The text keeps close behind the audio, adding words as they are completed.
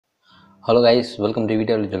Hello guys, welcome to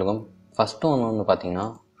video. First one வந்து பாத்தீங்கன்னா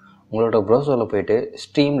உங்களோட browserல போய்ட்டு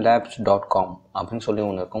streamlabs.com அப்படினு சொல்லி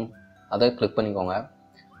ஒன்னு இருக்கும். அதை கிளிக் பண்ணிக்கோங்க.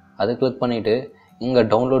 அதை கிளிக் பண்ணிட்டு இங்க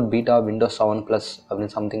டவுன்லோட் பீட்டா விண்டோஸ் 7 Plus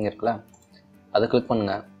அப்படினு சம்திங் இருக்குல. அதை கிளிக்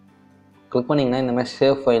பண்ணுங்க. கிளிக் பண்ணீங்கன்னா இந்த மாதிரி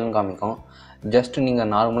சேவ் ஃபைல்னு காமிக்கும். ஜஸ்ட் நீங்க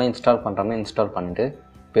நார்மலா இன்ஸ்டால் பண்ற மாதிரி இன்ஸ்டால் பண்ணிட்டு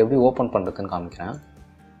இப்போ எப்படி ஓபன் பண்றதுன்னு காமிக்கிறேன்.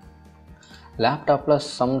 லேப்டாப்ல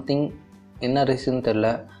சம்திங் என்ன ரீசன்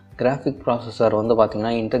தெரியல. கிராஃபிக் ப்ராசஸர் வந்து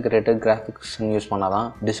பார்த்தீங்கன்னா இன்டகிரேட்டட் கிராஃபிக்ஸ் யூஸ் பண்ணால் தான்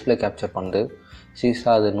டிஸ்பிளே கேப்சர் பண்ணுது.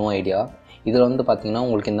 சீஸாக அது நோ ஐடியா. இதில் வந்து பார்த்தீங்கன்னா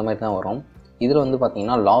உங்களுக்கு இந்த மாதிரி தான் வரும். இதில் வந்து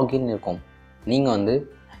பார்த்தீங்கன்னா லாகின் இருக்கும். நீங்கள் வந்து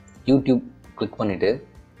யூடியூப் கிளிக் பண்ணிவிட்டு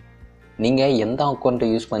நீங்கள் எந்த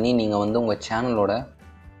அக்கௌண்ட்டை யூஸ் பண்ணி நீங்கள் வந்து உங்கள்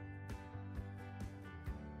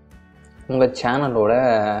சேனலோட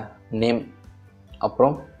நேம்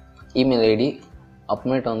அப்புறம் இமெயில் ஐடி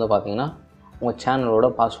அப்புறமேட்டு வந்து பார்த்தீங்கன்னா உங்கள் சேனலோட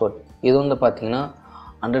பாஸ்வேர்ட் இது வந்து பார்த்தீங்கன்னா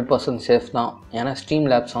 100% சேஃப் தான். ஏன்னா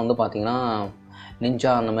ஸ்ட்ரீம்லேப்ஸ் வந்து பார்த்தீங்கன்னா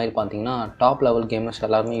நிஞ்சா அந்த மாதிரி பார்த்தீங்கன்னா டாப் லெவல் கேமர்ஸ்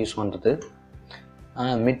எல்லாருமே யூஸ் பண்ணுறது.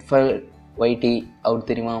 மிட்ஃபைல் ஒய்டி அவர்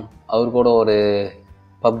தெரியுமா, அவர் கூட ஒரு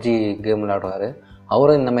PUBG கேம் விளையாடுவார்.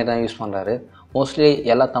 அவரும் இந்த மாதிரி தான் யூஸ் பண்ணுறாரு. மோஸ்ட்லி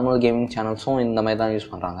எல்லா தமிழ் கேமிங் சேனல்ஸும் இந்த மாதிரி தான் யூஸ்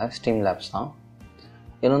பண்ணுறாங்க. ஸ்ட்ரீம்லேப்ஸ் தான்.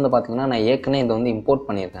 இது வந்து பார்த்தீங்கன்னா நான் ஏற்கனவே இதை வந்து இம்போர்ட்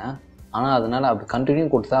பண்ணியிருக்கேன். ஆனால் அதனால் அப்படி கண்டினியூ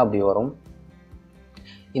கொடுத்தா அப்படி வரும்.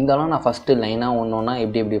 இதெல்லாம் நான் ஃபஸ்ட்டு லைனாக ஒன்றா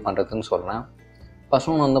எப்படி பண்ணுறதுன்னு சொல்கிறேன். ஃபர்ஸ்ட்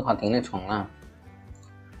ஒன்று வந்து பார்த்தீங்கன்னு வச்சுக்கோங்களேன்,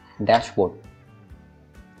 டேஷ்போர்ட்.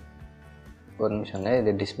 ஒரு நிமிஷங்க,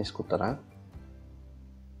 இது டிஸ்மிஸ் கொடுத்துறேன்.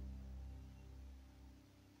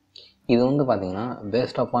 இது வந்து பார்த்தீங்கன்னா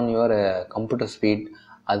based upon your computer speed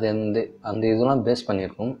அது அந்த இதெல்லாம் பேஸ்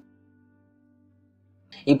பண்ணியிருக்கும்.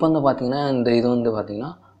 இப்போ வந்து பார்த்தீங்கன்னா இது வந்து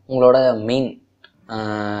பார்த்தீங்கன்னா உங்களோட மெயின்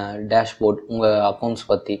டேஷ்போர்ட் உங்கள் அக்கௌண்ட்ஸ்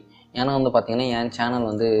பற்றி. ஏன்னா வந்து பார்த்தீங்கன்னா என் சேனல்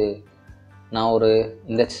வந்து நான்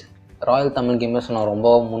இந்த ராயல் தமிழ் கேமர்ஸ் நான்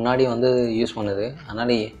ரொம்ப முன்னாடி வந்து யூஸ் பண்ணுது.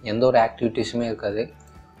 அதனால் எந்த ஒரு ஆக்டிவிட்டீஸுமே இருக்காது.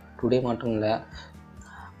 டுடே மட்டும் இல்லை,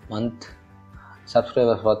 மந்த்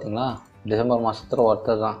சப்ஸ்கிரைபர்ஸ் பார்த்தீங்களா டிசம்பர் மாதத்தில்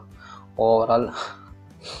ஒருத்தர் தான் ஓவரால்.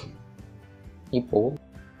 இப்போது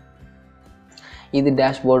இது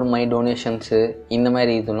டேஷ்போர்டு, மை டொனேஷன்ஸு இந்த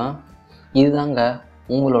மாதிரி இதுதாங்க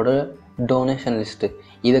உங்களோட டொனேஷன் லிஸ்ட்டு.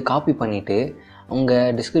 இதை காப்பி பண்ணிவிட்டு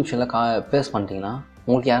உங்கள் டிஸ்கிரிப்ஷனில் பேஸ்ட் பண்ணிட்டீங்கன்னா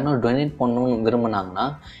உங்களுக்கு யாருன்னா டொனேட் பண்ணணும்னு விரும்பினாங்கன்னா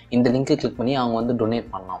இந்த லிங்க்கை கிளிக் பண்ணி அவங்க வந்து டொனேட்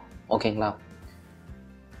பண்ணலாம். ஓகேங்களா?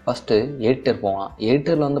 ஃபஸ்ட்டு எடிட்டர் போகலாம்.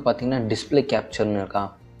 எடிட்டரில் வந்து பார்த்திங்கன்னா டிஸ்பிளே கேப்சர்னு இருக்கா,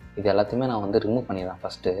 இது எல்லாத்தையுமே நான் வந்து ரிமூவ் பண்ணிடுறேன்.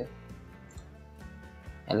 ஃபஸ்ட்டு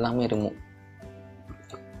எல்லாமே ரிமூவ்.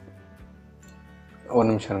 ஒரு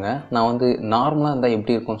நிமிஷம் இருங்க, நான் வந்து நார்மலாக இருந்தால்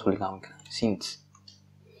எப்படி இருக்கும்னு சொல்லி காமிக்கிறேன். சீன்ஸ்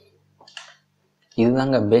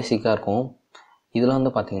இதுதாங்க பேசிக்காக இருக்கும். இதில்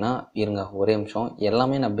வந்து பார்த்திங்கன்னா இருங்க ஒரே நிமிஷம்,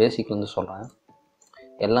 எல்லாமே நான் பேசிக்லேருந்து சொல்கிறேன்.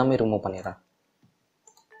 எல்லாமே ரிமூவ் பண்ணிடுறேன்.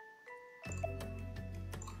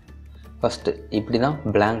 ஃபஸ்ட்டு இப்படி தான்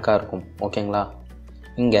பிளாங்காக இருக்கும். ஓகேங்களா?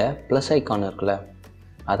 இங்கே ப்ளஸ் ஐக்கான் இருக்குல்ல,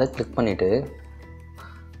 அதை கிளிக் பண்ணிவிட்டு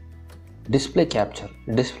டிஸ்பிளே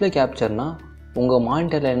கேப்சர்னால் உங்கள்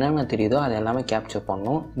மானிட்டரில் என்னென்ன தெரியுதோ அது எல்லாமே கேப்சர்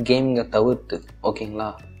பண்ணணும், கேமிங்கை தவிர்த்து.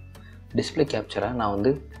 ஓகேங்களா? டிஸ்பிளே கேப்சரை நான்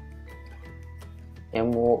வந்து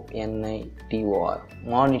MONITOR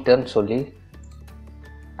மானிட்டர்னு சொல்லி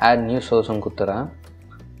ஆட் நியூ சோர்ஸ்னு கொடுத்துறேன்.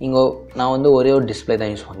 இங்கே நான் வந்து ஒரே ஒரு டிஸ்பிளே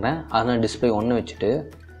தான் யூஸ் பண்ணுறேன். அதனால் டிஸ்பிளே 1 வச்சுட்டு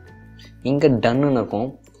இங்கே டன்னுன்னு இருக்கும்.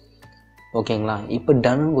 ஓகேங்களா? இப்போ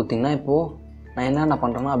டன்னுன்னு கொடுத்திங்கன்னா இப்போது நான் என்னென்ன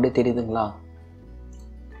பண்ணுறேன்னா அப்படியே தெரியுதுங்களா,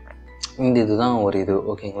 இந்த இதுதான் ஒரு இது.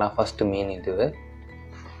 ஓகேங்களா? ஃபஸ்ட்டு மெயின் இது.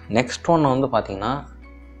 நெக்ஸ்ட் ஒன்று வந்து பார்த்திங்கன்னா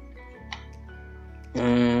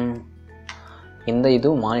இந்த இது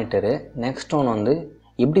மானிட்டரு. நெக்ஸ்ட் ஒன்று வந்து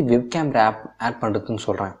எப்படி வெப் கேமரா ஆட் பண்ணுறதுன்னு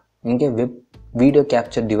சொல்கிறேன். இங்கே வீடியோ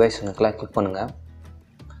கேப்சர் டிவைஸ் இருக்குல்ல, கிளிக் பண்ணுங்கள்.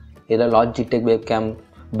 இதில் Logitech web game,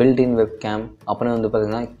 built-in web game, அப்புறம் வந்து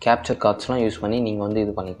பார்த்திங்கன்னா கேப்சர் கார்ட்ஸ்லாம் யூஸ் பண்ணி நீங்கள் வந்து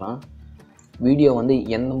இது பண்ணிக்கலாம். வீடியோ வந்து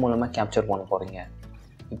எந்த மூலமாக கேப்சர் பண்ண போகிறீங்க.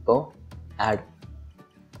 இப்போது ஆட்,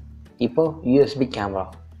 இப்போது USB கேமரா.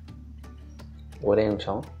 ஒரே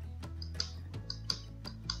நிமிஷம்,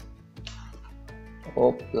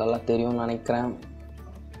 நல்லா தெரியும்னு நினைக்கிறேன்.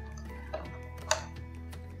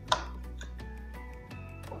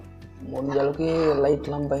 முடிஞ்ச அளவுக்கு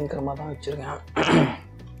லைட்லாம் பயங்கரமாக தான் வச்சுருக்கேன்.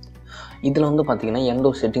 இதில் வந்து பார்த்திங்கன்னா எந்த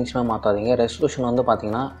ஒரு செட்டிங்ஸுமே மாற்றாதீங்க. ரெசல்யூஷன் வந்து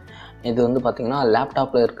பார்த்திங்கன்னா இது வந்து பார்த்திங்கன்னா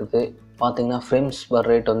லேப்டாப்பில் இருக்குது. பார்த்திங்கன்னா ஃப்ரேம்ஸ் பர்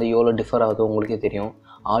ரேட் வந்து எவ்வளோ டிஃபர் ஆகுது உங்களுக்கே தெரியும்.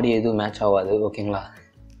 ஆடியோ எதுவும் மேட்ச் ஆகாது. ஓகேங்களா?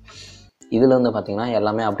 இதில் வந்து பார்த்திங்கன்னா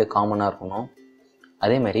எல்லாமே அப்படியே காமனாக இருக்கணும்.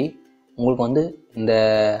 அதேமாதிரி உங்களுக்கு வந்து இந்த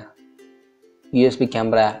USB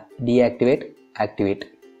கேமரா டீஆக்டிவேட், ஆக்டிவேட்.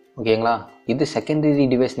 ஓகேங்களா? இது செகண்டரி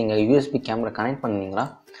டிவைஸ். நீங்கள் USB கேமரா கனெக்ட் பண்ணிங்கன்னா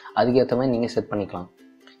அதுக்கேற்ற மாதிரி நீங்கள் செட் பண்ணிக்கலாம்.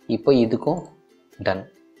 இப்போ இதுக்கும் டன்.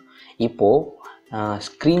 இப்போது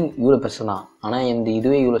ஸ்க்ரீன் இவ்வளோ பெருசு தான், ஆனால் இந்த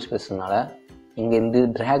இதுவே இவ்வளோ பெருசுனால இங்கேருந்து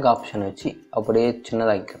ட்ராக் ஆப்ஷன் வச்சு அப்படியே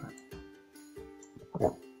சின்னதாகிக்கிறேன்.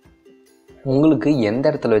 உங்களுக்கு எந்த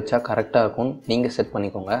இடத்துல வச்சா கரெக்டாக இருக்கும்னு நீங்கள் செட்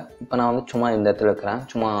பண்ணிக்கோங்க. இப்போ நான் வந்து சும்மா இந்த இடத்துல வைக்கிறேன்,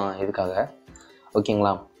 சும்மா இதுக்காக.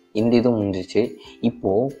 ஓகேங்களா, இந்த இதுவும் முடிஞ்சிச்சு.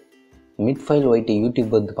 இப்போது மிட் ஃபைல் ஒயிட்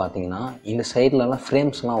யூடியூப் வந்து பார்த்தீங்கன்னா இந்த சைட்லலாம்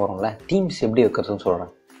ஃப்ரேம்ஸ்லாம் வரும்ல, தீம்ஸ் எப்படி வைக்கிறதுன்னு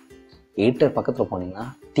சொல்கிறேன். எடிட்டர் பக்கத்தில் போனீங்கன்னா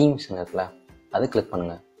தீம்ஸ்ங்க இருக்குல்ல, அதை கிளிக்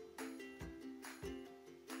பண்ணுங்கள்.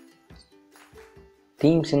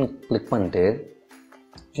 தீம்ஸ்ன்னு கிளிக் பண்ணிட்டு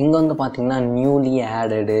இங்கே வந்து பார்த்தீங்கன்னா நியூலி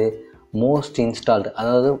ஆடடு, மோஸ்ட் இன்ஸ்டால்டு,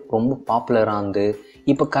 அதாவது ரொம்ப பாப்புலரானது,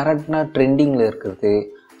 இப்போ கரெக்டாக ட்ரெண்டிங்கில் இருக்கிறது.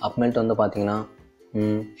 அப்புறமேட்டு வந்து பார்த்தீங்கன்னா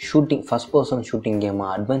ஷூட்டிங், ஃபஸ்ட் பர்சன் ஷூட்டிங் கேமா,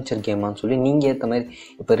 அட்வென்ச்சர் கேமான்னு சொல்லி நீங்கள் ஏற்ற மாதிரி,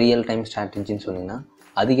 இப்போ ரியல் டைம் ஸ்ட்ராட்டஜின்னு சொன்னீங்கன்னா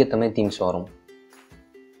அதுக்கேற்ற மாதிரி தீம்ஸ் வரும்.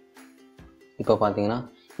 இப்போ பார்த்தீங்கன்னா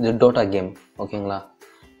இது டோட்டா கேம். ஓகேங்களா,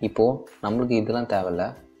 இப்போது நம்மளுக்கு இதெல்லாம் தேவையில்லை.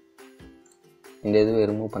 இந்த இதுவை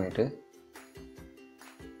ரிமூவ் பண்ணிவிட்டு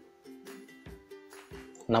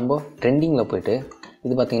நம்ம ட்ரெண்டிங்கில் போய்ட்டு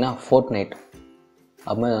இது பார்த்திங்கன்னா ஃபோர்ட்நைட்,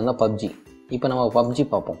 அப்புறமேட்டு வந்து பப்ஜி. இப்போ நம்ம பப்ஜி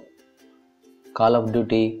பார்ப்போம். கால் ஆஃப்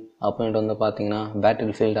டியூட்டி, அப்புறமேட்டு வந்து பார்த்திங்கன்னா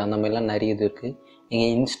பேட்டில் ஃபீல்டு, அந்த மாதிரிலாம் நிறைய இது இருக்குது. இங்கே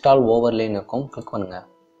இன்ஸ்டால் ஓவர்லேன்னு இருக்கும், கிளிக் பண்ணுங்கள்.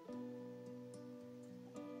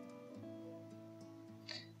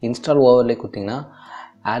 இன்ஸ்டால் ஓவர்லே கொடுத்திங்கன்னா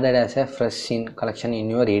added as a fresh in collection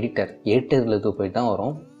in your எடிட்டரில் இது போய்ட்டு தான்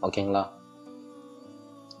வரும். ஓகேங்களா,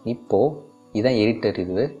 இப்போது இதுதான் எடிட்டர்.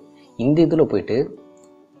 இது இந்த இதில் போய்ட்டு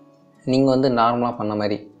நீங்கள் வந்து நார்மலாக பண்ண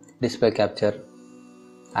மாதிரி டிஸ்பிளே கேப்சர்,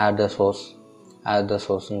 ஆட் த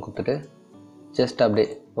சோர்ஸ்ன்னு கொடுத்துட்டு ஜஸ்ட் அப்படியே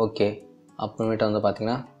ஓகே. அப்புறமேட்டு வந்து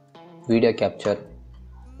பார்த்தீங்கன்னா வீடியோ கேப்சர்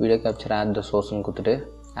ஆட் த சோர்ஸ்ன்னு கொடுத்துட்டு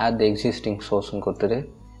ஆட் த எக்ஸிஸ்டிங் சோர்ஸ்ன்னு கொடுத்துட்டு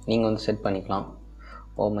நீங்கள் வந்து செட் பண்ணிக்கலாம்.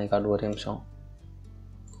 ஓ மை காட், ஒரு நிமிஷம்.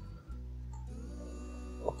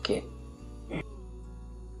 ஓகே,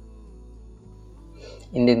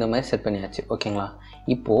 இந்த மாதிரி செட் பண்ணியாச்சு. ஓகேங்களா,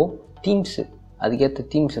 இப்போது தீம்ஸு, அதுக்கேற்ற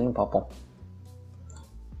தீம்ஸ்ன்னு பார்ப்போம்.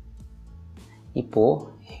 இப்போது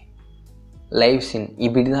லைவ் சீன்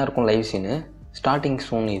இப்படி தான் இருக்கும். Live Seenu starting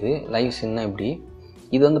zone. இது லைவ் சீன்னா இப்படி.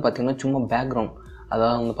 இது வந்து பார்த்திங்கன்னா சும்மா பேக்ரவுண்ட்,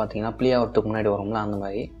 அதாவது வந்து பார்த்திங்கன்னா ப்ளே ஆகிறதுக்கு முன்னாடி வரும்ல, அந்த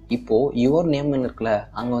மாதிரி. இப்போது யுவர் நேம்னு இருக்குல்ல,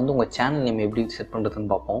 அங்கே வந்து உங்கள் சேனல் நேம் எப்படி செட்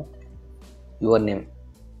பண்ணுறதுன்னு பார்ப்போம். யுவர் நேம்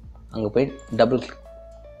அங்கே போய் டபுள் கிளிக்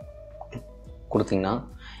கொடுத்திங்கன்னா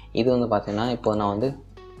இது வந்து பார்த்திங்கன்னா இப்போ நான் வந்து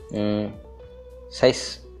சைஸ்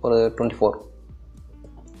ஒரு 24,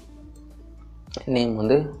 நேம்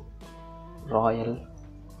வந்து ராயல்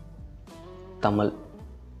தமிழ்.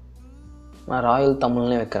 நான் ராயல்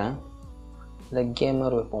தமிழ்னே வைக்கிறேன். இல்லை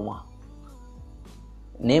கேமர் வைப்போமா?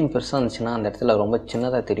 நேம் பெருசாக இருந்துச்சுன்னா அந்த இடத்துல ரொம்ப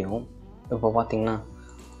சின்னதாக தெரியும். இப்போ பார்த்திங்கன்னா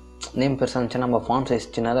நேம் பெருசாக இருந்துச்சுன்னா நம்ம ஃபாண்ட்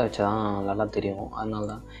சைஸ் சின்னதாக வச்சா தான் நல்லா தெரியும். அதனால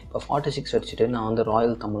தான் இப்போ 46 வச்சுட்டு நான் வந்து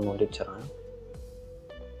ராயல் தமிழ் நோண்டி வச்சிடறேன்.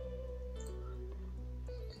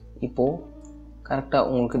 இப்போது கரெக்டாக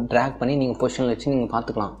உங்களுக்கு ட்ராக் பண்ணி நீங்கள் பொசிஷனில் வச்சு நீங்கள்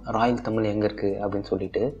பார்த்துக்கலாம் ராயல் தமிழ் எங்கே இருக்குது அப்படின்னு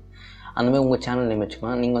சொல்லிவிட்டு. அந்தமாதிரி உங்கள் சேனல் நேம்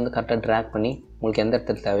வச்சுக்கலாம். நீங்கள் வந்து கரெக்டாக ட்ராக் பண்ணி உங்களுக்கு எந்த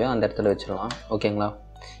இடத்துல தேவையோ அந்த இடத்துல வச்சிடலாம். ஓகேங்களா,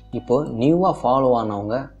 இப்போது நியூவாக ஃபாலோ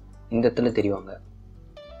ஆனவங்க இந்த இடத்துல தெரிவாங்க,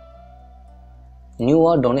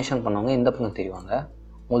 நியூவாக டொனேஷன் பண்ணவங்க இந்த பக்கம் தெரிவாங்க.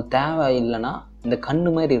 உங்களுக்கு தேவை இல்லைன்னா இந்த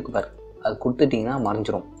கண்ணு மாதிரி இருக்கு பாரு, அது கொடுத்துட்டிங்கன்னா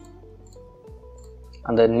மறைஞ்சிரும்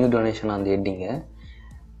அந்த நியூ டொனேஷன், அந்த ஹெட்டிங்கு.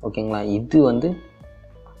 ஓகேங்களா, இது வந்து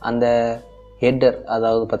அந்த ஹெட்டர்,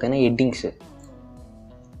 அதாவது பார்த்திங்கன்னா ஹெட்டிங்ஸு.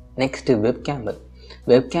 நெக்ஸ்ட்டு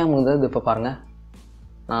வெப்கேமுங்கிறது இப்போ பாருங்கள்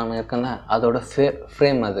நான் இருக்கேன்ல, அதோட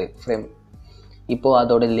ஃப்ரேம், அது ஃப்ரேம். இப்போது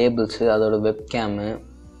அதோட லேபிள்ஸு, அதோட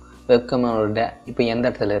வெப்கேமோட இப்போ எந்த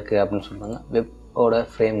இடத்துல இருக்குது அப்படின்னு சொல்லுவாங்க. வெப்போட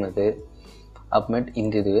ஃப்ரேம் இது. அப்புறமேட்டு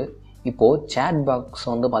இந்த இது. இப்போது சேட் பாக்ஸ்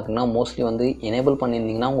வந்து பார்த்திங்கன்னா மோஸ்ட்லி வந்து எனேபிள்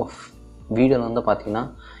பண்ணியிருந்தீங்கன்னா உங்கள் வீடியோவில் வந்து பார்த்திங்கன்னா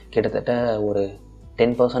கிட்டத்தட்ட ஒரு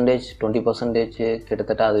 10%, 20%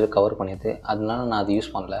 கிட்டத்தட்ட அதுவே கவர் பண்ணிடுது. அதனால நான் அது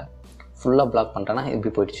யூஸ் பண்ணல. ஃபுல்லாக பிளாக் பண்ணிட்டேன்னா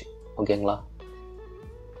இப்படி போயிடுச்சு. ஓகேங்களா,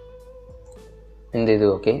 இந்த இது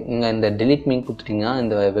ஓகே. நீங்கள் இந்த டெலிட் மீன் கொடுத்துட்டிங்கன்னா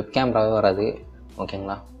இந்த வெப் கேமராவே வராது.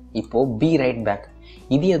 ஓகேங்களா, இப்போது பி ரைட் பேக்.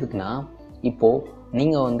 இது எதுக்குன்னா, இப்போது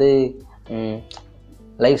நீங்கள் வந்து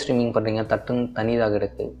லைவ் ஸ்ட்ரீமிங் பண்ணுறீங்க, தனிதாக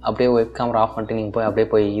எடுக்கு, அப்படியே வெப் கேமரா ஆஃப் பண்ணிட்டு நீங்கள் அப்படியே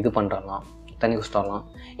போய் இது பண்ணுறலாம், தனி குஸ்டாலாம்.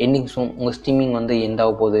 எண்டிங் சூன் உங்கள் ஸ்ட்ரீமிங் வந்து எண்ட்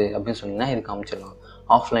ஆக போகுது அப்படின்னு சொன்னீங்கன்னா இது காமிச்சிடலாம்.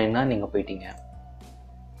 ஆஃப்லைன்னா நீங்கள் போயிட்டீங்க.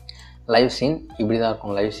 லைவ் சீன் இப்படி தான்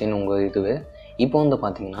இருக்கும். லைவ் சீன் உங்கள் இதுவே. இப்போ வந்து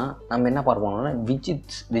பார்த்திங்கன்னா நம்ம என்ன பார்ப்போம்னா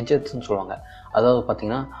விஜெட்ஸ்ன்னு சொல்லுவாங்க. அதாவது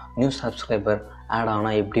பார்த்திங்கன்னா நியூ சப்ஸ்கிரைபர் ஆட்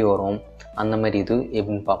ஆனால் எப்படி வரும், அந்த மாதிரி இது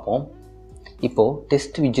எப்படின்னு பார்ப்போம். இப்போது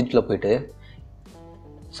டெஸ்ட் விஜெட்டில் போய்ட்டு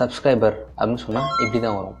சப்ஸ்கிரைபர் அப்படின்னு சொன்னால் இப்படி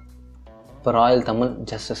தான் வரும். இப்போ ராயல் தமிழ்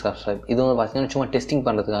ஜஸ்ட் சப்ஸ்கிரைப். இது வந்து பார்த்திங்கன்னா சும்மா டெஸ்டிங்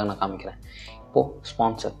பண்ணுறதுக்காக நான் காமிக்கிறேன். இப்போது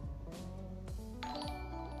ஸ்பான்சர்,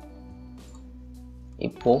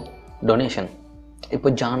 இப்போது டொனேஷன். இப்போ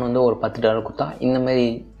ஜான் வந்து ஒரு $10 கொடுத்தா இந்த மாதிரி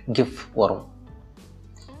கிஃப்ட் வரும்.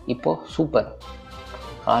 இப்போது super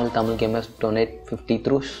all Tamil gamers donate 50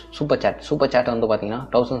 through super chat வந்து பார்த்தீங்கன்னா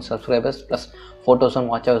 1000 சப்ஸ்கிரைபர்ஸ் ப்ளஸ் 4000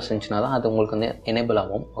 வாட்ச் ஹவர்ஸ் இருந்துச்சுன்னா தான் அது உங்களுக்கு வந்து எனேபிள்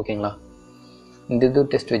ஆகும். ஓகேங்களா, இந்த இது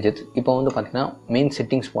டெஸ்ட் விஜெட்ஸ். இப்போ வந்து பார்த்தீங்கன்னா மெயின்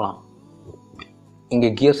செட்டிங்ஸ் போகலாம். இங்கே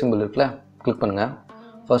கியர் சிம்பிள் இருக்குல்ல, கிளிக் பண்ணுங்கள்.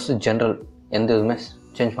 ஃபர்ஸ்ட்டு ஜென்ரல், எந்த இதுவுமே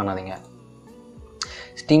சேஞ்ச் பண்ணாதீங்க.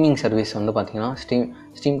 ஸ்ட்ரீமிங் சர்வீஸ் வந்து பார்த்தீங்கன்னா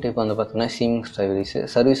ஸ்ட்ரீம் டைப் வந்து பார்த்தீங்கன்னா ஸ்ட்ரீமிங்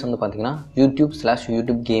சர்வீஸ் வந்து பார்த்தீங்கன்னா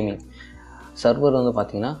யூடியூப் கேமிங். சர்வர் வந்து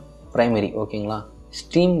பார்த்தீங்கன்னா ப்ரைமரி. ஓகேங்களா,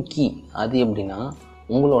 ஸ்ட்ரீம் கீ அது எப்படின்னா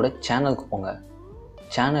உங்களோட சேனலுக்கு போங்க.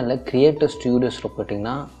 சேனலில் கிரியேட்டர் ஸ்டுடியோஸில்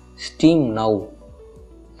போட்டிங்கன்னா ஸ்ட்ரீம் நவ்.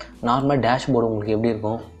 நார்மலாக டேஷ்போர்டு உங்களுக்கு எப்படி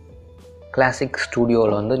இருக்கும், கிளாசிக்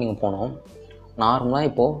ஸ்டுடியோவில் வந்து நீங்கள் போனோம். நார்மலாக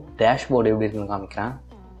இப்போது டேஷ்போர்டு எப்படி இருக்குன்னு காமிக்கிறேன்.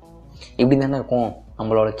 இப்படி தானே இருக்கும்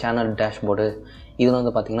நம்மளோட சேனல் டேஷ்போர்டு. இதில்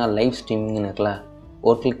வந்து பார்த்திங்கன்னா லைவ் ஸ்ட்ரீமிங்னு இருக்குல்ல,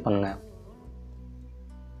 ஒரு கிளிக் பண்ணுங்கள்.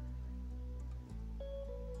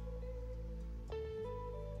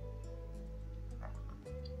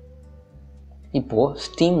 இப்போது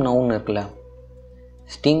ஸ்ட்ரீம் நவுன்னு இருக்குல்ல,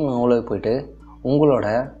 ஸ்ட்ரீம் நவுவில் போய்ட்டு உங்களோட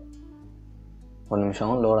ஒரு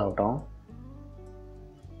நிமிஷம் லோட் ஆகட்டும்.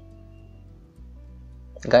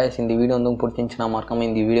 கைஸ், இந்த வீடியோ வந்து பிடிச்சிருந்துச்சுன்னா மறக்காமல்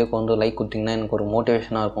இந்த வீடியோக்கு வந்து லைக் கொடுத்தீங்கன்னா எனக்கு ஒரு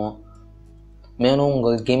மோட்டிவேஷனாக இருக்கும். மேலும்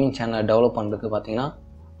உங்கள் கேமிங் சேனலை டெவலப் பண்ணுறதுக்கு பார்த்தீங்கன்னா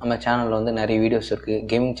நம்ம சேனலில் வந்து நிறைய வீடியோஸ் இருக்குது.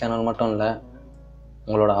 கேமிங் சேனல் மட்டும் இல்லை,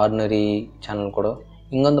 உங்களோட ஆர்டினரி சேனல் கூட.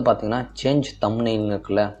 இங்கே வந்து பார்த்தீங்கன்னா சேஞ்ச் தம்ப்நெயில்னு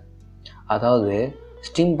இருக்குல்ல, அதாவது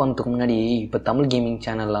ஸ்ட்ரீம் பண்ணுறதுக்கு முன்னாடி இப்போ தமிழ் கேமிங்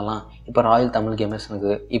சேனல்லலாம் இப்போ ராயல் தமிழ் கேமர்ஸ்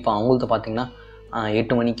இருக்குது. இப்போ அவங்கள்ட்ட பார்த்தீங்கன்னா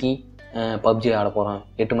 8 மணிக்கு PUBG ஆட போகிறோம்,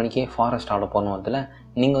 8 மணிக்கு ஃபாரஸ்ட் ஆட போகிறோம். அதில்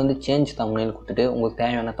நீங்கள் வந்து சேஞ்ச் தம்ப்நெயில் கொடுத்துட்டு உங்களுக்கு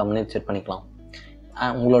தேவையான தம்ப்நெயில் செட் பண்ணிக்கலாம்.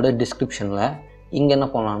 உங்களோட டிஸ்கிரிப்ஷனில் இங்கே என்ன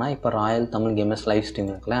பண்ணலான்னா இப்போ Royal Tamil gamers live stream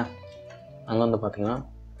இருக்குல்ல, அங்கே வந்து பார்த்தீங்கன்னா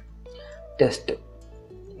டெஸ்ட்,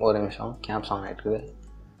 ஒரு நிமிஷம் கேப்ஸ் ஆன் ஆகிட்டுருக்குது,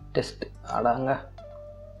 டெஸ்ட் ஆடாங்க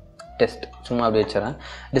டெஸ்ட் சும்மா அப்படி வச்சுறேன்.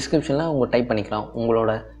 டிஸ்கிரிப்ஷனில் உங்கள் டைப் பண்ணிக்கலாம்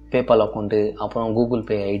உங்களோட பேபால் அக்கௌண்ட்டு, அப்புறம் கூகுள்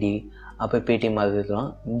பே ஐடி, அப்புறம் பேடிஎம், அது இதெல்லாம்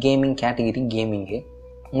கேமிங் கேட்டகிரி கேமிங்கு.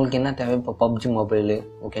 உங்களுக்கு என்ன தேவை, இப்போ PUBG மொபைலு.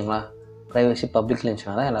 ஓகேங்களா, ப்ரைவசி பப்ளிக்ல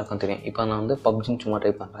இருந்துச்சுன்னா தான் எல்லாருக்கும் தெரியும். இப்போ நான் வந்து PUBGன்னு சும்மா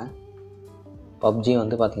டைப் பண்ணுறேன். PUBG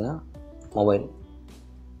வந்து பார்த்திங்கன்னா மொபைல்.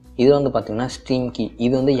 இது வந்து பார்த்திங்கன்னா ஸ்ட்ரீம் கீ.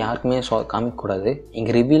 இது வந்து யாருக்குமே காமிக்கக்கூடாது.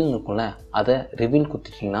 இங்கே ரிவீல்னு இருக்கும்ல, அதை ரிவீல்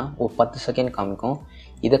கொடுத்துட்டிங்கன்னா ஒரு 10 செகண்ட் காமிக்கும்.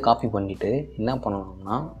 இதை காப்பி பண்ணிவிட்டு என்ன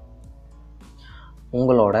பண்ணணும்னா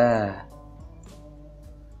உங்களோட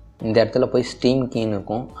இந்த இடத்துல போய் ஸ்ட்ரீம் கீன்னு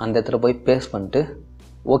இருக்கும், அந்த இடத்துல போய் பேஸ்ட் பண்ணிட்டு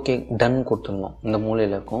ஓகே டன் கொடுத்துடணும். இந்த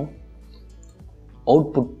மூலையில் இருக்கும்.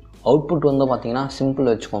 அவுட்புட் வந்து பார்த்திங்கன்னா சிம்பிள்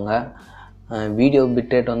வச்சுக்கோங்க. வீடியோ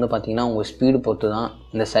பிட்ரேட் வந்து பார்த்திங்கன்னா உங்கள் ஸ்பீடு பொறுத்து தான்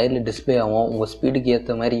இந்த சைடில் டிஸ்பிளே ஆகும். உங்கள் ஸ்பீடுக்கு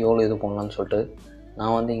ஏற்ற மாதிரி எவ்வளோ இது பண்ணலான்னு சொல்லிட்டு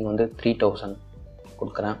நான் வந்து இங்கே வந்து 3000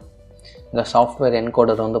 கொடுக்குறேன். இந்த சாஃப்ட்வேர்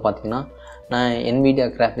என்கோடர் வந்து பார்த்திங்கன்னா நான் NVIDIA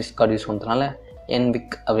கிராஃபிக்ஸ் கார்டு யூஸ் பண்ணுறதுனால NVIC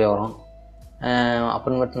அப்படியே வரும்.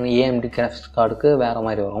 அப்புறம் பார்த்தீங்கன்னா AMD கிராஃபிக்ஸ் கார்டுக்கு வேறு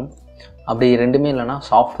மாதிரி வரும். அப்படி ரெண்டுமே இல்லைனா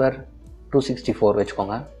சாஃப்ட்வேர் 264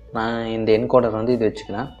 வச்சுக்கோங்க. நான் இந்த என்கோடர் வந்து இது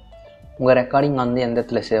வச்சுக்கிறேன். உங்கள் ரெக்கார்டிங் வந்து எந்த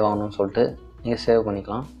இடத்துல சேவ் ஆகணும்னு சொல்லிட்டு நீங்கள் சேவ்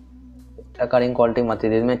பண்ணிக்கலாம். ரெக்கார்டிங் குவாலிட்டி மற்ற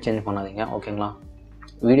எதுவுமே சேஞ்ச் பண்ணாதீங்க. ஓகேங்களா,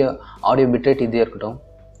 ஆடியோ பிட்ரேட் இதே இருக்கட்டும்.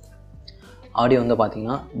 ஆடியோ வந்து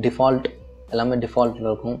பார்த்திங்கன்னா டிஃபால்ட், எல்லாமே டிஃபால்ட்டில்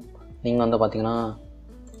இருக்கும். நீங்கள் வந்து பார்த்திங்கன்னா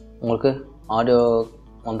உங்களுக்கு ஆடியோ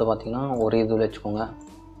வந்து பார்த்திங்கன்னா ஒரு இதில் வச்சுக்கோங்க.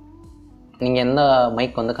 நீங்கள் எந்த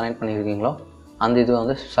மைக் வந்து கனெக்ட் பண்ணியிருக்கீங்களோ அந்த இது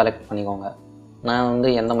வந்து செலக்ட் பண்ணிக்கோங்க. நான் வந்து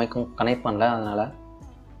எந்த மைக்கும் கனெக்ட் பண்ணல, அதனால்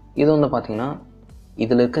இது வந்து பார்த்திங்கன்னா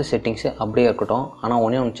இதில் இருக்க செட்டிங்ஸு அப்படியே இருக்கட்டும். ஆனால்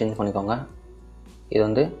ஒன்றே சேஞ்ச் பண்ணிக்கோங்க. இது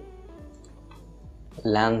வந்து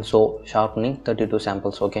லேன்ஸோ ஷார்ப்னிங் 32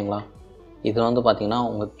 சாம்பிள்ஸ். ஓகேங்களா, இதில் வந்து பார்த்திங்கன்னா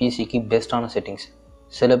உங்கள் பிசிக்கு பெஸ்ட்டான செட்டிங்ஸ்.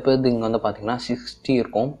 சில பேர் இங்கே வந்து பார்த்திங்கன்னா 60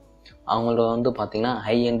 இருக்கும். அவங்களோட வந்து பார்த்திங்கன்னா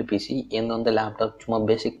ஹை எண்ட் பிசி, எந்த வந்து லேப்டாப் சும்மா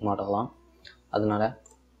பேசிக் மாடல் தான். அதனால்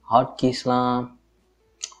ஹாட் கீஸ்லாம்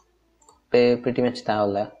ப்ரிட்டி மச்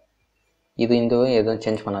தேவையில்லை. இந்த எதுவும்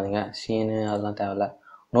சேஞ்ச் பண்ணாதீங்க. சீனு அதெல்லாம் தேவையில்லை.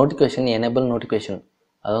 நோட்டிஃபிகேஷன் எனேபிள் நோட்டிஃபிகேஷன்,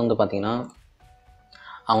 அது வந்து பார்த்திங்கன்னா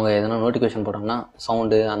அவங்க எதனா நோட்டிஃபிகேஷன் போட்டாங்கன்னா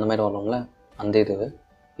சவுண்டு அந்த மாதிரி வரும்ல, அந்த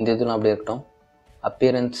இந்த இதுலாம் அப்படியே இருக்கட்டும்.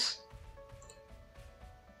 அப்பியரன்ஸ்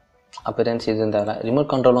இதுவும் தேவை.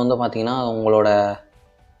 ரிமோட் கண்ட்ரோல் வந்து பார்த்திங்கன்னா உங்களோட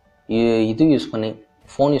இது யூஸ் பண்ணி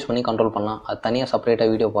ஃபோன் யூஸ் பண்ணி கண்ட்ரோல் பண்ணலாம். அது தனியாக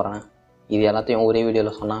செப்பரேட்டாக வீடியோ போடுறேன். இது எல்லாத்தையும் ஒரே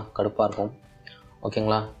வீடியோவில் சொன்னால் கடுப்பாக இருக்கும்.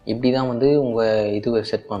 ஓகேங்களா, இப்படி தான் வந்து உங்கள் இதுவை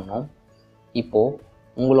செட் பண்ணணும். இப்போது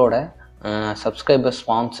உங்களோட சப்ஸ்கிரைபர்,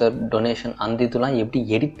 ஸ்பான்சர், டொனேஷன் அந்த இதெல்லாம் எப்படி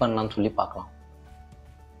எடிட் பண்ணலான்னு சொல்லி பார்க்கலாம்.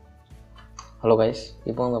 ஹலோ கைஸ்,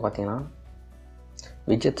 இப்போ வந்து பார்த்தீங்கன்னா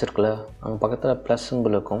விஜெட்ஸ் இருக்குல்ல, அங்கே பக்கத்தில் ப்ளஸ்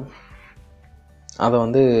சிம்பிள் இருக்கும். அதை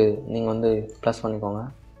வந்து நீங்கள் வந்து ப்ளஸ் பண்ணிக்கோங்க.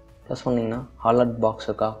 ப்ளஸ் பண்ணிங்கன்னா ஹாலட் பாக்ஸ்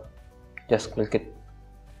இருக்கா, ஜஸ்ட்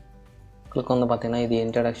கிளிக் வந்து பார்த்தீங்கன்னா இது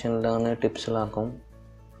இன்ட்ரடக்ஷனில் டிப்ஸ்லாம் இருக்கும்.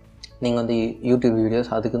 நீங்கள் வந்து யூடியூப்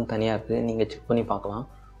வீடியோஸ் அதுக்குன்னு தனியாக இருக்குது, நீங்கள் செக் பண்ணி பார்க்கலாம்.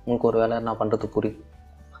 உங்களுக்கு ஒரு வேளை நான் பண்ணுறது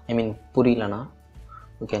புரியலனா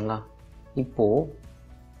ஓகேங்களா. இப்போது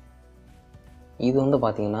இது வந்து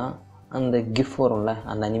பார்த்திங்கன்னா அந்த கிஃப் வரும்ல,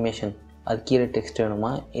 அந்த அனிமேஷன், அது கீழே டெக்ஸ்ட்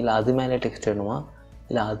வேணுமா இல்லை அது மேலே டெக்ஸ்ட் வேணுமா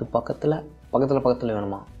இல்லை அது பக்கத்தில்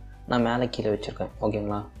வேணுமா? நான் மேலே கீழே வச்சுருக்கேன்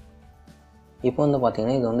ஓகேங்களா. இப்போ வந்து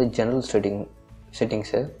பார்த்திங்கன்னா இது வந்து ஜெனரல்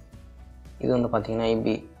செட்டிங்ஸு. இது வந்து பார்த்திங்கன்னா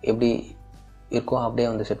எப்படி இருக்கோ அப்படியே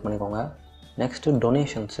வந்து செட் பண்ணிக்கோங்க. நெக்ஸ்ட்டு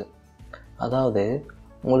டொனேஷன்ஸு, அதாவது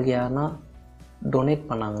உங்களுக்கு யாருன்னா டொனேட்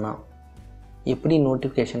பண்ணாங்கன்னா எப்படி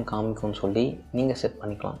நோட்டிஃபிகேஷன் காமிக்கும்னு சொல்லி நீங்கள் செட்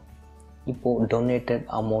பண்ணிக்கலாம். இப்போது டொனேட்டட்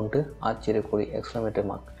அமௌண்ட்டு ஆச்சரியக்குறி எக்ஸ்க்ளமேட்டட்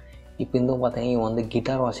மார்க். இப்போ இந்த பார்த்தீங்கன்னா இவன் வந்து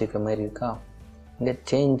கிட்டார் வாசிக்கிற மாதிரி இருக்கா, இங்கே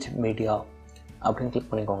சேஞ்ச் மீடியா அப்படின்னு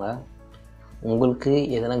கிளிக் பண்ணிக்கோங்க. உங்களுக்கு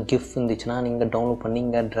எதனா கிஃப்ட் இருந்துச்சுன்னா நீங்கள் டவுன்லோட் பண்ணி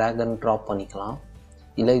இங்கே ட்ராக் அண்ட் ட்ராப் பண்ணிக்கலாம்.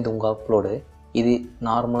 இல்லை இது உங்கள் அப்லோடு, இது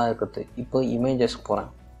நார்மலாக இருக்கிறது. இப்போ இமேஜஸ்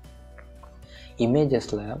போகிறேன்.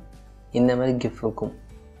 இமேஜஸில் இந்த மாதிரி கிஃப்ட் இருக்கும்.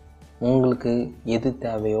 உங்களுக்கு எது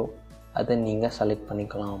தேவையோ அதை நீங்கள் செலக்ட்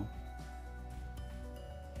பண்ணிக்கலாம்.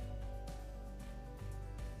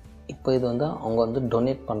 இப்போ இது வந்து அவங்க வந்து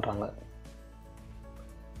டொனேட் பண்ணுறாங்க.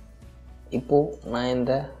 இப்போது நான்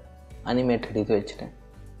இந்த அனிமேட்டட் இது வச்சுட்டேன்.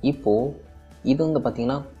 இப்போது இது வந்து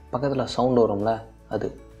பார்த்திங்கன்னா பக்கத்தில் சவுண்டு வரும்ல, அது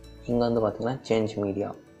இங்கே வந்து பார்த்திங்கன்னா சேஞ்ச் மீடியா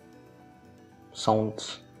சவுண்ட்ஸ்.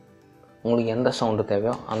 உங்களுக்கு எந்த சவுண்டு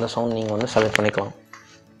தேவையோ அந்த சவுண்ட் நீங்கள் வந்து செலக்ட் பண்ணிக்கலாம்.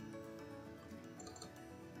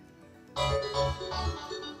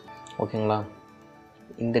 ஓகேங்களா.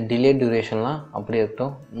 இந்த டிலே டியூரேஷன்லாம் அப்படியே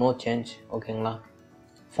இருக்கட்டும், நோ சேஞ்ச். ஓகேங்களா.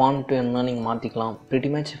 ஃபாண்ட் வேணும்னா நீங்கள் மாற்றிக்கலாம். ப்ரிட்டி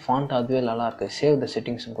மச் ஃபாண்ட் அதுவே நல்லா இருக்குது. சேவ் த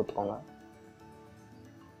செட்டிங்ஸ்னு கொடுத்துக்கோங்க.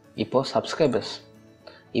 இப்போது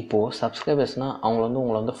சப்ஸ்கிரைபர்ஸ்னால் அவங்க வந்து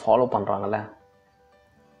உங்களை வந்து ஃபாலோ பண்ணுறாங்கல்ல,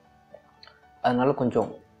 அதனால் கொஞ்சம்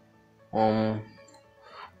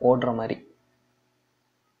ஓடுற மாதிரி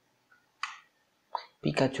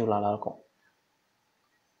பிகாச்சு நல்லாயிருக்கும்.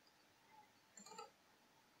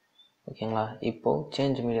 ஓகேங்களா. இப்போது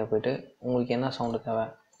சேஞ்ச் மீடியா போய்ட்டு உங்களுக்கு என்ன சவுண்டு தேவை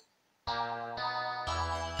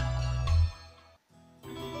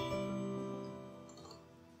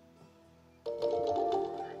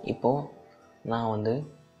இப்போது நான் வந்து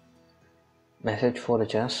மெசேஜ் 4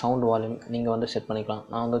 வச்சுக்கிறேன். சவுண்ட் வால்யூம் நீங்கள் வந்து செட் பண்ணிக்கலாம்.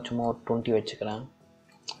 நான் வந்து சும்மா ஒரு 20 வச்சுக்கிறேன்.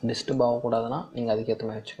 டிஸ்டர்ப் ஆகக்கூடாதுன்னா நீங்கள் அதுக்கேற்ற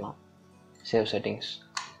மாதிரி வச்சுக்கலாம். Save settings.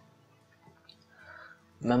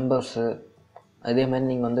 மெம்பர்ஸு அதே மாதிரி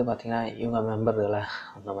நீங்கள் வந்து பார்த்திங்கன்னா இவங்க மெம்பர்களை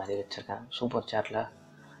அந்த மாதிரி வச்சுருக்கேன். சூப்பர் சேட்டில்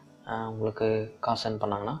உங்களுக்கு காசு சென்ட்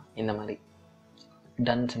பண்ணாங்கன்னா இந்த மாதிரி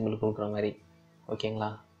டன் சிம்பிள் கொடுக்குற மாதிரி.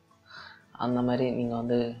 ஓகேங்களா. அந்த மாதிரி நீங்கள்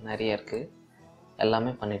வந்து நிறைய இருக்குது.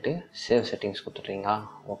 எல்லாமே பண்ணிவிட்டு save settings கொடுத்துட்றீங்களா.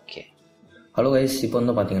 Okay. Hello guys, இப்போ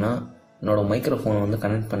வந்து பார்த்தீங்கன்னா என்னோடய மைக்ரோஃபோனை வந்து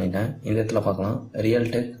கனெக்ட் பண்ணிட்டேன். இந்த இடத்துல பார்க்கலாம்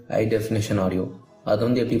ரியல்டெக் ஹை டெஃபினேஷன் ஆடியோ. அது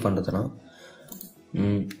வந்து எப்படி பண்ணுறதுன்னா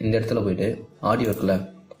இந்த இடத்துல போய்ட்டு ஆடியோ இருக்குல்ல,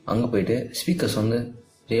 அங்கே போய்ட்டு ஸ்பீக்கர்ஸ் வந்து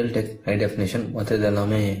ரியல்டெக் ஹை டெஃபினேஷன், மற்றது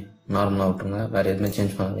எல்லாமே நார்மலாக விட்டுருங்க, வேறு எதுவுமே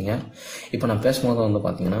சேஞ்ச் பண்ணாதீங்க. இப்போ நான் பேசும்போது வந்து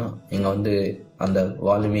பார்த்தீங்கன்னா இங்கே வந்து அந்த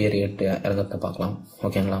வால்யூம் ஏறிட்டு இறங்கத்தை பார்க்கலாம்.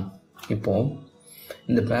 ஓகேங்களா. இப்போது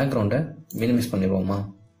இந்த பேக்ரவுண்டை மினிமைஸ் பண்ணிடுவோமா.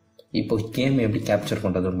 இப்போ கேம் எப்படி கேப்சர்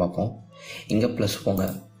பண்ணுறதுன்னு பார்ப்போம். இங்கே ப்ளஸ் போங்க.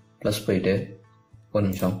 ப்ளஸ் போயிட்டு ஒரு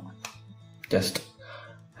நிமிஷம் ஜஸ்ட்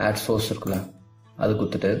ஆட் சோர்ஸ் இருக்குல்ல, அது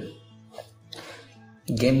கொடுத்துட்டு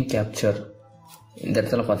கேம் கேப்சர், இந்த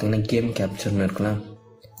இடத்துல பார்த்தீங்கன்னா கேம் கேப்சர்னு இருக்குல்ல,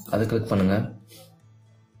 அது கிளிக் பண்ணுங்கள்.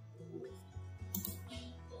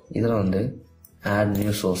 இதில் வந்து ஆட்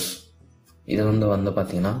நியூ சோர்ஸ், இதில் வந்து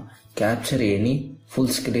பார்த்தீங்கன்னா capture any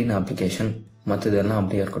full screen application, மற்றது எல்லாம்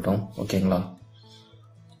அப்படியே இருக்கட்டும். ஓகேங்களா.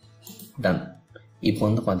 டன். இப்போ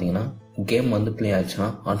வந்து பார்த்தீங்கன்னா கேம் வந்து ப்ளே ஆச்சுன்னா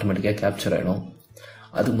ஆட்டோமேட்டிக்காக கேப்சர் ஆகிடும்.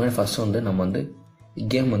 அதுக்கு முன்னாடி ஃபஸ்ட்டு வந்து நம்ம வந்து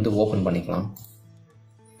கேம் வந்து ஓப்பன் பண்ணிக்கலாம்.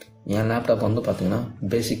 என் லேப்டாப் வந்து பார்த்தீங்கன்னா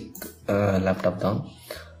பேசிக் லேப்டாப் தான்.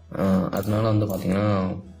 அதனால வந்து பார்த்தீங்கன்னா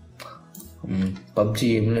PUBG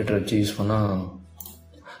எமுலேட்டர் வச்சு யூஸ் பண்ணால்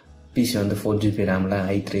பிசி வந்து 4GB ரேமில்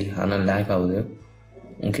i3, அதனால் லேக் ஆகுது.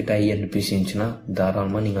 உங்ககிட்ட ஐஎன்ட் பிசி இருந்துச்சுன்னா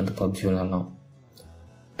தாராளமாக நீங்கள் வந்து PUBG விளாட்லாம்.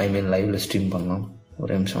 லைவில் ஸ்ட்ரீம் பண்ணலாம்.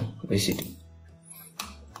 ஒரு நிமிஷம் வைசிடி.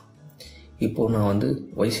 இப்போது நான் வந்து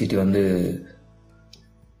வைசிடி வந்து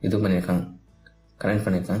இது பண்ணியிருக்கேன், கனெக்ட்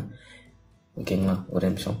பண்ணியிருக்கேன். ஓகேங்களா. ஒரு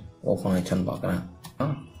நிமிஷம் ஓப்பன் ஆகிடுச்சான்னு பார்க்குறேன்.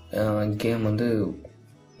 கேம் வந்து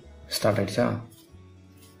ஸ்டார்ட் ஆகிடுச்சா.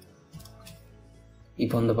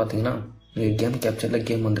 இப்போ வந்து பார்த்தீங்கன்னா இந்த கேம் கேப்சரில்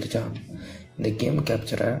கேம் வந்துடுச்சா. இந்த கேம்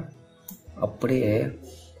கேப்சரை அப்படியே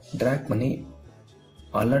ட்ராக் பண்ணி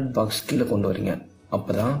அலர்ட் பாக்ஸ் கீழே கொண்டு வரீங்க.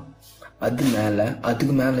 அப்போ தான்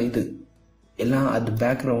அதுக்கு மேலே இது எல்லாம் அது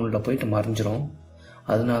பேக்ரவுண்டில் போயிட்டு மறைஞ்சிரும்.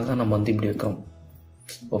 அதனால தான் நம்ம வந்து இப்படி வைக்கிறோம்.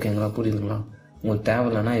 ஓகேங்களா, புரியுதுங்களா? உங்களுக்கு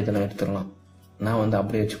தேவையில்லைன்னா இதெல்லாம் எடுத்துடலாம். நான் வந்து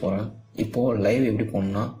அப்படியே வச்சு போகிறேன். இப்போது லைவ் எப்படி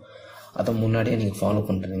போகணுன்னா அதை முன்னாடியே நீங்கள் ஃபாலோ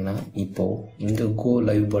பண்ணுறீங்கன்னா இப்போது இங்கே கோ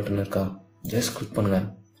லைவ் பட்டன் இருக்கா, ஜஸ்ட் கிளிக் பண்ணுங்கள்.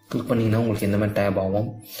 கிளிக் பண்ணிங்கன்னா உங்களுக்கு இந்த மாதிரி டேப் ஆகும்.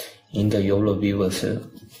 இங்கே எவ்வளோ வியூவர்ஸு,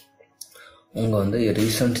 உங்கள் வந்து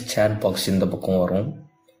ரீசன்ட் சேட் பாக்ஸ் இந்த பக்கம் வரும்.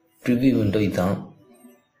 ப்ரிவ்யூ விண்டோ இதுதான்.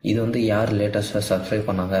 இது வந்து யார் லேட்டஸ்ட்டாக சப்ஸ்கிரைப்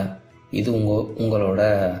பண்ணாங்க, இது உங்களோட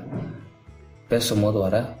பேசும்போது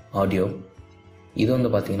வர ஆடியோ. இது வந்து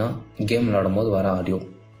பார்த்தீங்கன்னா கேம் விளையாடும் போது வர ஆடியோ.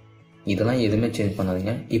 இதெல்லாம் எதுவுமே சேஞ்ச்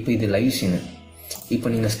பண்ணாதீங்க. இப்போ இது லைவ் சீனு. இப்போ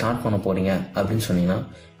நீங்கள் ஸ்டார்ட் பண்ண போகிறீங்க அப்படின்னு சொன்னீங்கன்னா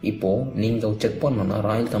இப்போது நீங்கள் செக் பண்ணணுன்னா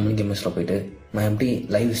ராயல் தமிழ் கேமர்ஸில் போய்ட்டு நான் எப்படி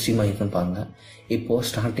லைவ் ஸ்ட்ரீம் ஆகிருக்குன்னு பாருங்கள். இப்போது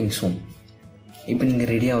ஸ்டார்டிங் சூன். இப்போ நீங்கள்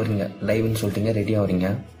ரெடி ஆகிறீங்க, லைவ்னு சொல்லிட்டீங்க, ரெடி ஆகிறீங்க.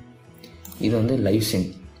 இது வந்து லைவ் சீன்.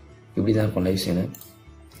 இப்படி தான் இருக்கும் live Seenu.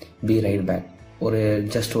 B right back. ஒரு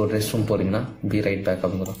ஜஸ்ட் ஒரு ரெஸ்ட் ரூம் போகிறீங்கன்னா பி ரைட் பேக்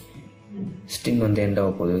அப்படிங்கிறோம். ஸ்ட்ரீம் வந்து எண்ட்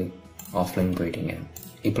ஆக போகுது, ஆஃப்லைன் போயிட்டீங்க.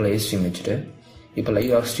 இப்போ லைவ் ஸ்ட்ரீம் வச்சுட்டு இப்போ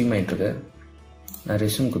லைவாக ஸ்ட்ரீம் ஆகிட்டுருக்கு. நான்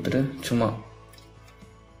ரெஸ்யூம் கொடுத்துட்டு சும்மா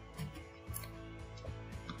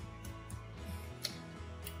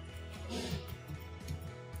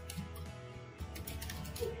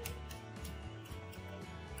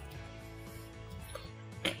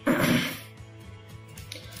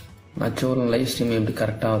ஒரு லைவ் ஸ்ட்ரீம் எப்படி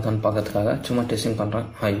கரெக்டாக ஆகுதான்னு பார்க்கறதுக்காக சும்மா டெஸ்டிங் பண்ணுறேன்.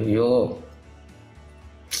 ஐயோ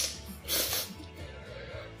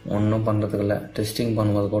ஒன்றும் பண்ணுறதுக்கு இல்லை, டெஸ்டிங்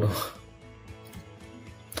பண்ணும்போது கூட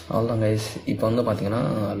அவ்வளோதான் கைஸ். இப்போ வந்து பார்த்தீங்கன்னா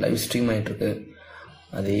லைவ் ஸ்ட்ரீம் ஆகிட்டுருக்கு.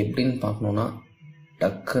 அது எப்படின்னு பார்க்கணுன்னா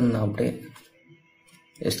டக்குன்னு அப்படியே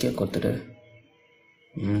எஸ்கேப் கொடுத்துட்டு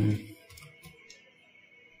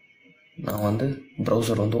நான் வந்து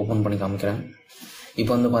ப்ரௌசர் வந்து ஓப்பன் பண்ணி காமிக்கிறேன்.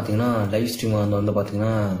 இப்போ வந்து பார்த்தீங்கன்னா லைவ் ஸ்ட்ரீம் வந்து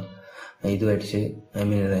பார்த்தீங்கன்னா இது ஆகிடுச்சு, ஐ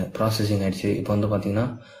மீன் ப்ராசஸிங் ஆகிடுச்சு. இப்போ வந்து பார்த்தீங்கன்னா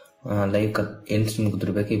லைவ் எண்ட் ஸ்ட்ரீம்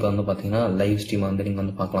கொடுத்துட்டு இப்போ வந்து பார்த்தீங்கன்னா லைவ் ஸ்ட்ரீம் வந்து நீங்கள்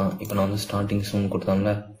வந்து பார்க்கலாம். இப்போ நான் வந்து ஸ்டார்டிங் ஸ்ட்ரீம்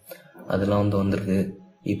கொடுத்தாங்களே அதெல்லாம் வந்து வந்திருக்கு.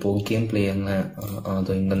 இப்போது கேம் பிளே எங்க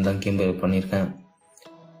அது இங்கேருந்து தான் கேம் பிளே பண்ணியிருக்கேன்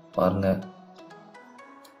பாருங்கள்.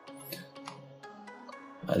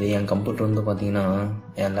 அது என் கம்ப்யூட்டர் வந்து பார்த்தீங்கன்னா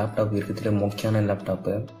என் லேப்டாப் இருக்கிறதுல முக்கியமான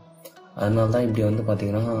லேப்டாப்பு. அதனால தான் இப்படி வந்து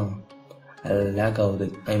பார்த்தீங்கன்னா லேக் ஆகுது.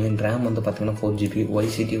 ஐ மீன் ரேம் வந்து பார்த்தீங்கன்னா 4GB,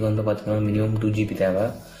 ஒய்சிடிக்கு வந்து பார்த்தீங்கன்னா மினிமம் 2GB தேவை.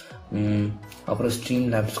 அப்புறம் ஸ்ட்ரீம்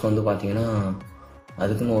லேப்ஸ்க்கு வந்து பார்த்தீங்கன்னா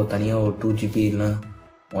அதுக்குன்னு ஒரு தனியாக ஒரு 2GB இல்லைனா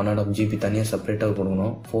 1.5GB தனியாக செப்பரேட்டாக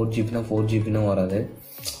கொடுக்கணும். 4GB வராது,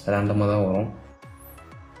 ரேண்டமாக தான் வரும்.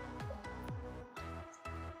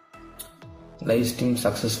 லைவ் ஸ்ட்ரீம்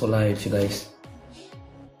சக்ஸஸ்ஃபுல்லாக ஆகிடுச்சு கைஸ்.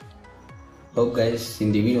 ஓகே கைஸ்,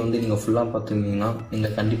 இந்த வீடியோ வந்து நீங்கள் ஃபுல்லாக பார்த்துருந்தீங்கன்னா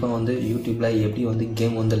நீங்கள் கண்டிப்பாக வந்து யூடியூப்பில் எப்படி வந்து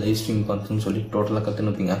கேம் வந்து லைவ் ஸ்ட்ரீம் பண்ணுறதுன்னு சொல்லி டோட்டலாக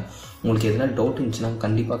கற்றுனுப்பீங்க. உங்களுக்கு எதனா டவுட் இருந்துச்சுன்னா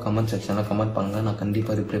கண்டிப்பாக கமெண்ட் செக்ஷனில் கமெண்ட் பண்ணுங்கள், நான்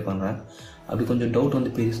கண்டிப்பாக ரிப்ளை பண்ணுறேன். அப்படி கொஞ்சம் டவுட்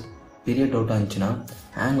வந்து பெரிய டவுட்டாக இருந்துச்சுன்னா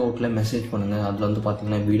ஹேங் அவுட்டில் மெசேஜ் பண்ணுங்கள். அதில் வந்து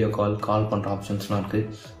பார்த்தீங்கன்னா வீடியோ கால் பண்ணுற ஆப்ஷன்ஸ்லாம் இருக்குது.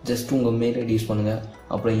 ஜஸ்ட் உங்கள் மெயில் ஐடி யூஸ் பண்ணுங்கள்.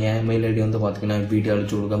 அப்புறம் என் மெயில் ஐடி வந்து பார்த்தீங்கன்னா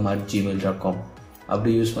videoalichulugam@gmail.com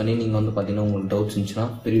அப்படி யூஸ் பண்ணி நீங்கள் வந்து பார்த்தீங்கன்னா உங்களுக்கு டவுட்ஸ் இருந்துச்சுன்னா,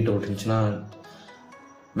 பெரிய டவுட் இருந்துச்சுன்னா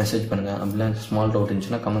மெசேஜ் பண்ணுங்கள். அப்படிலாம் ஸ்மால் டவுட்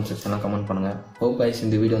இருந்துச்சுன்னா கமெண்ட் செக்ஷனில் கமெண்ட் பண்ணுங்கள். ஹோப் கைஸ்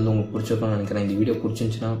இந்த வீடியோ வந்து உங்களுக்கு பிடிச்சிருக்கும்னு நினைக்கிறேன். இந்த வீடியோ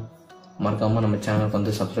பிடிச்சிருந்துச்சுன்னா மறக்காமல் நம்ம சேனலுக்கு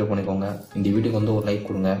வந்து சப்ஸ்கிரைப் பண்ணிக்கோங்க. இந்த வீடியோக்கு வந்து ஒரு லைக்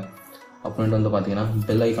கொடுங்க. அப்படின்ட்டு வந்து பார்த்தீங்கன்னா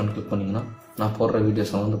பெல் ஐக்கான் கிளிக் பண்ணிங்கன்னா நான் போடுற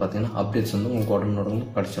வீடியோஸில் வந்து பார்த்தீங்கன்னா அப்டேட்ஸ் வந்து உங்களுக்கு உடனே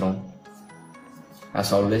கிடச்சிரும்.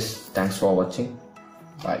 ஆஸ் ஆல்வேஸ் தேங்க்ஸ் ஃபார் வாட்சிங்.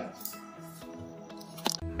 பாய்.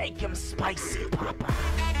 Make him spicy, Papa.